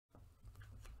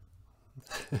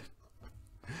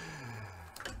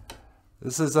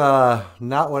This is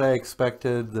not what I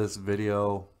expected this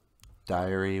video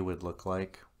diary would look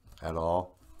like at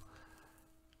all.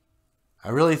 I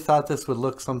really thought this would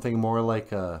look something more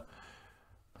like an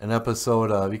episode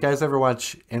of, you guys ever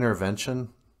watch Intervention?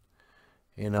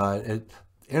 You know,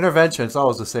 Intervention, it's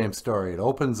always the same story. It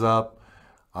opens up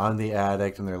on the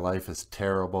addict and their life is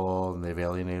terrible and they've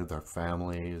alienated their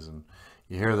families, and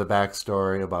you hear the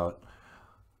backstory about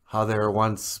how they were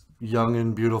once young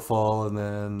and beautiful and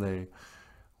then they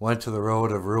went to the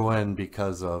road of ruin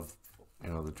because of, you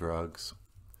know, the drugs.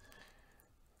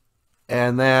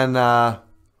 And then,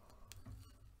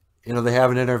 you know, they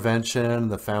have an intervention,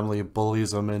 the family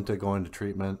bullies them into going to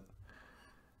treatment.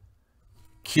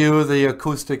 Cue the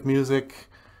acoustic music,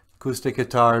 acoustic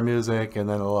guitar music, and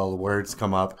then a little words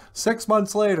come up. 6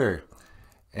 months later,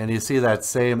 and you see that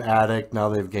same addict. Now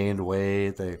they've gained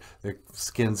weight, their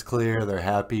skin's clear, they're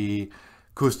happy,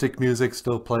 acoustic music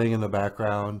still playing in the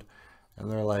background, and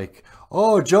they're like,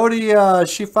 oh, Jody,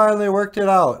 she finally worked it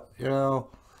out, you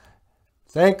know,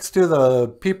 thanks to the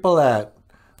people at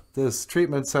this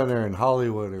treatment center in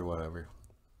Hollywood or whatever.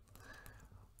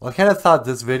 Well, I kind of thought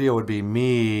this video would be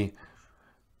me,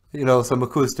 you know, some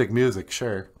acoustic music,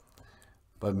 sure,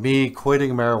 but me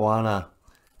quitting marijuana,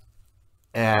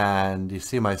 and you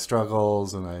see my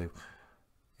struggles, and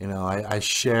I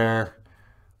share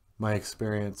my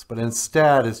experience, but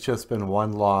instead it's just been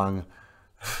one long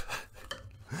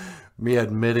me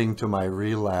admitting to my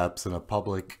relapse in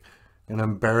an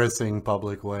embarrassing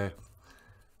public way.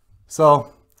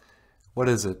 So, what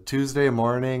is it? Tuesday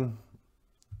morning,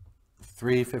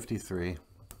 3:53.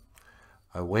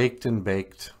 I waked and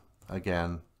baked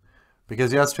again,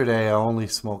 because yesterday I only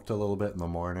smoked a little bit in the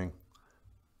morning.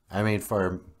 I mean,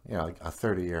 for, you know, like a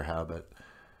 30-year habit.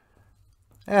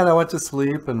 And I went to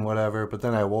sleep and whatever, but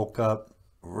then I woke up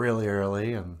really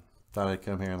early and thought I'd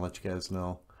come here and let you guys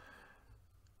know.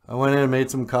 I went in and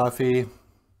made some coffee,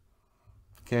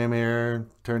 came here,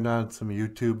 turned on some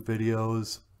YouTube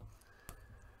videos,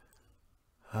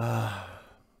 and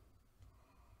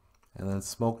then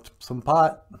smoked some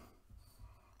pot,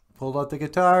 pulled out the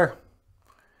guitar,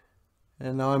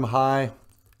 and now I'm high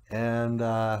and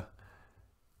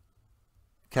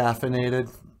caffeinated,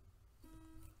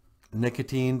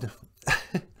 nicotined.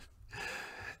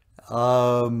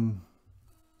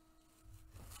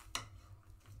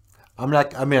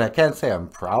 I can't say I'm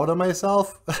proud of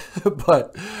myself,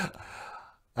 but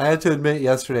I had to admit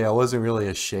yesterday I wasn't really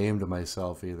ashamed of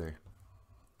myself either.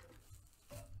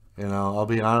 You know, I'll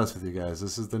be honest with you guys,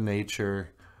 this is the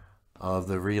nature of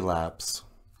the relapse.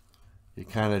 You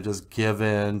kind of just give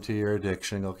in to your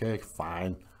addiction. Okay,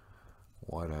 fine,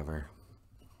 whatever.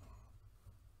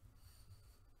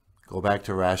 Go back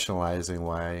to rationalizing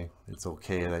why it's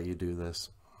okay that you do this.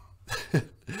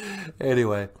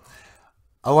 Anyway,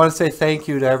 I want to say thank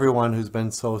you to everyone who's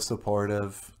been so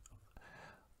supportive.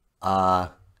 And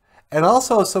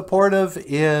also supportive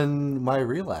in my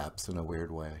relapse in a weird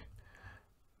way.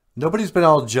 Nobody's been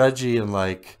all judgy and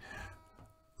like,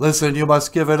 listen, you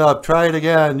must give it up. Try it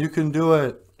again. You can do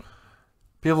it.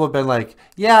 People have been like,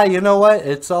 yeah, you know what?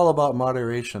 It's all about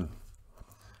moderation.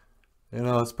 You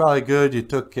know, it's probably good you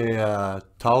took a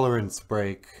tolerance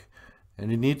break,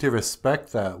 and you need to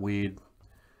respect that weed.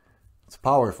 It's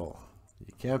powerful.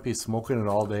 You can't be smoking it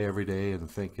all day, every day, and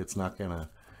think it's not going to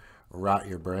rot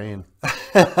your brain.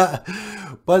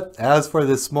 But as for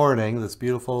this morning, this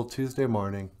beautiful Tuesday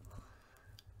morning,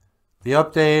 the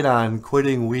update on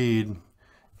quitting weed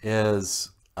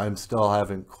is I still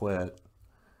haven't quit.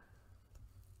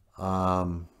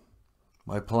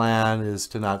 My plan is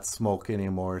to not smoke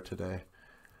anymore today.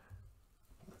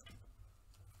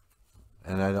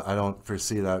 And I don't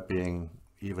foresee that being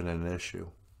even an issue.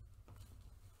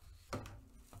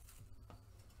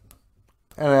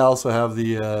 And I also have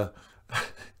the,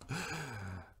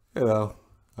 you know,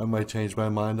 I might change my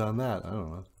mind on that. I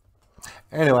don't know.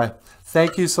 Anyway,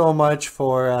 thank you so much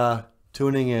for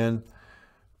tuning in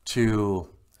to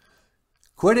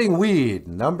Quitting Weed,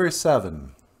 number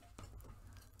 7.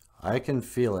 I can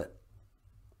feel it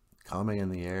coming in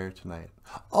the air tonight.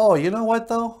 Oh, you know what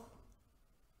though?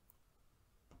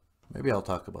 Maybe I'll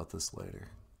talk about this later.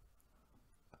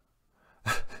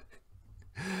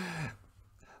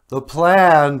 The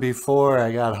plan before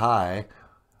I got high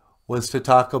was to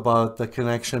talk about the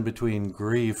connection between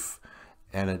grief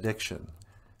and addiction.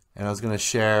 And I was going to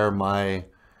share my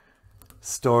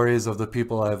stories of the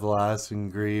people I've lost in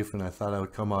grief, and I thought I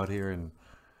would come out here and...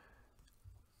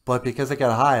 But because I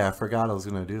got high, I forgot I was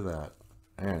going to do that.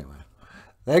 Anyway,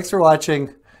 thanks for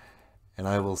watching, and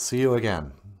I will see you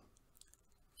again.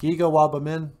 Giga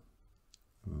Wabamin,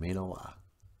 Minawa.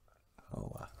 Oh,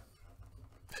 wow.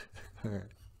 All right.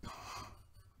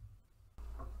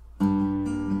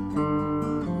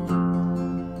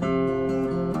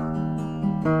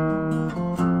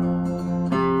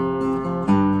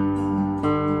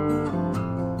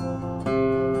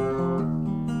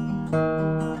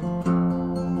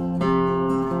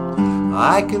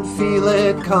 I can feel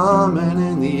it coming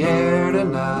in the air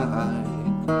tonight,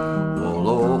 oh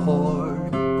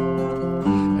Lord.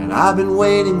 And I've been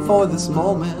waiting for this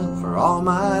moment for all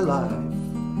my life,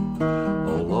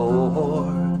 oh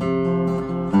Lord.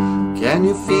 Can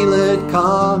you feel it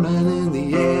coming in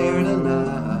the air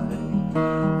tonight,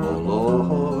 oh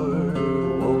Lord,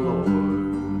 oh Lord.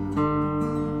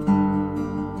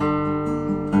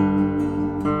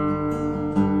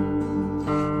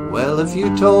 Well, if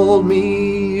you told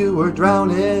me you were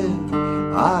drowning,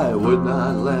 I would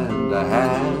not lend a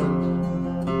hand.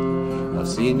 I've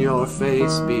seen your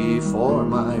face before,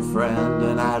 my friend,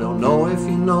 and I don't know if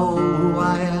you know who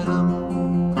I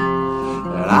am.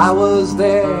 And I was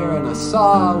there and I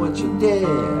saw what you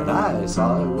did. I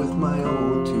saw it with my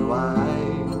own two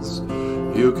eyes.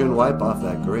 You can wipe off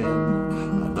that grin,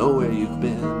 I know where you've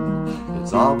been.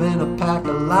 It's all been a pack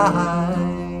of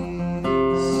lies.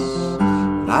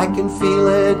 I can feel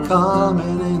it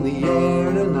coming in the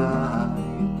air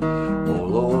tonight, oh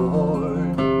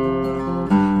Lord.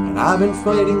 And I've been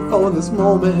waiting for this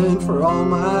moment for all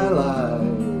my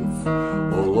life,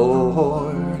 oh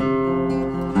Lord.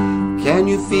 Can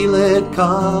you feel it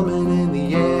coming in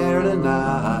the air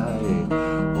tonight,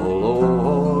 oh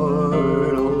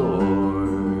Lord, oh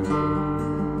Lord.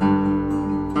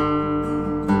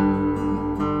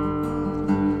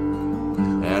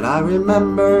 And I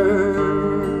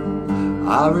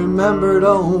remember,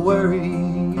 don't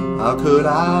worry, how could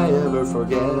I ever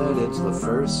forget? It's the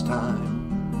first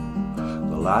time,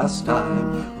 the last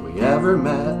time we ever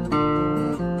met.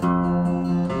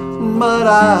 But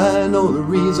I know the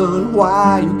reason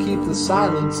why you keep the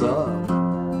silence up.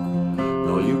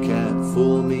 No, you can't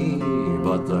fool me,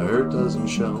 but the hurt doesn't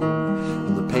show,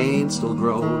 and the pain still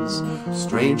grows,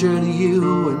 stranger to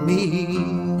you and me.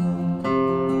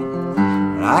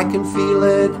 And I can feel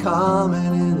it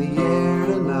coming in the air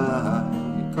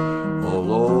tonight, oh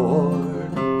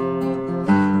Lord.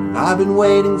 And I've been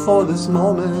waiting for this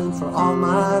moment for all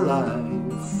my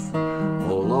life,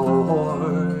 oh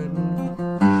Lord.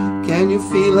 Can you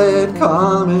feel it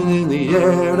coming in the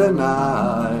air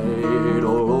tonight,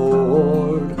 oh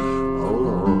Lord, oh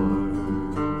Lord.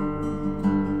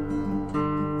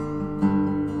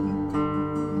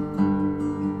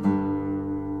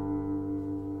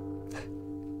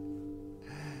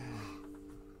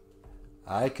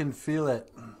 I can feel it.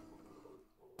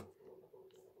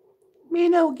 Me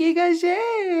no giga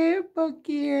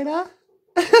Bakira.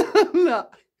 No.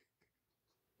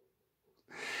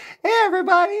 Hey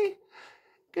everybody.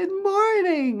 Good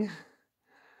morning.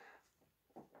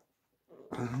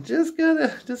 I'm just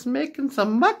making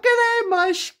some makare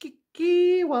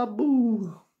mashkiki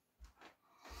waboo.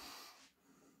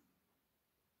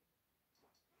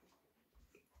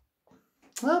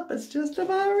 Oh, it's just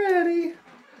about ready.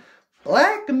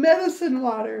 Black medicine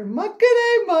water.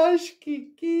 Makare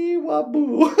mashkiki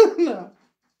waboo. No.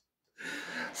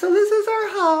 So this is our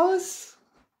house.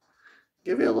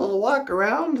 Give you a little walk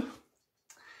around.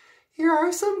 Here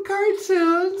are some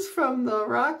cartoons from the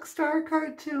rock star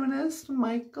cartoonist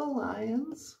Michael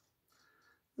Lyons.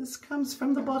 This comes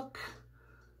from the book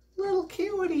Little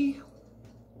Cutie.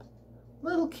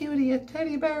 Little Cutie, a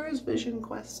teddy bear's vision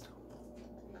quest.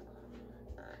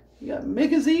 You got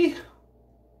Migazy,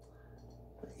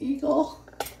 the eagle,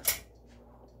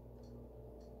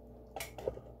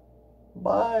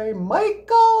 by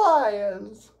Michael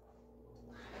Lyons.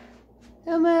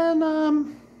 And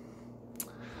then,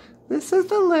 this is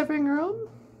the living room.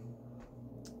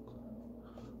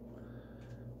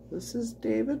 This is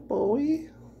David Bowie.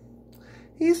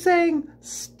 He's saying,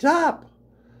 stop.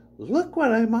 Look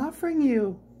what I'm offering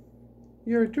you.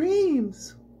 Your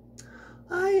dreams.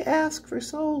 I ask for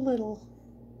so little.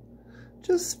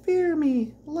 Just fear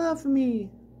me, love me.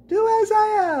 Do as I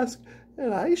ask,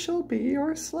 and I shall be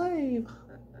your slave.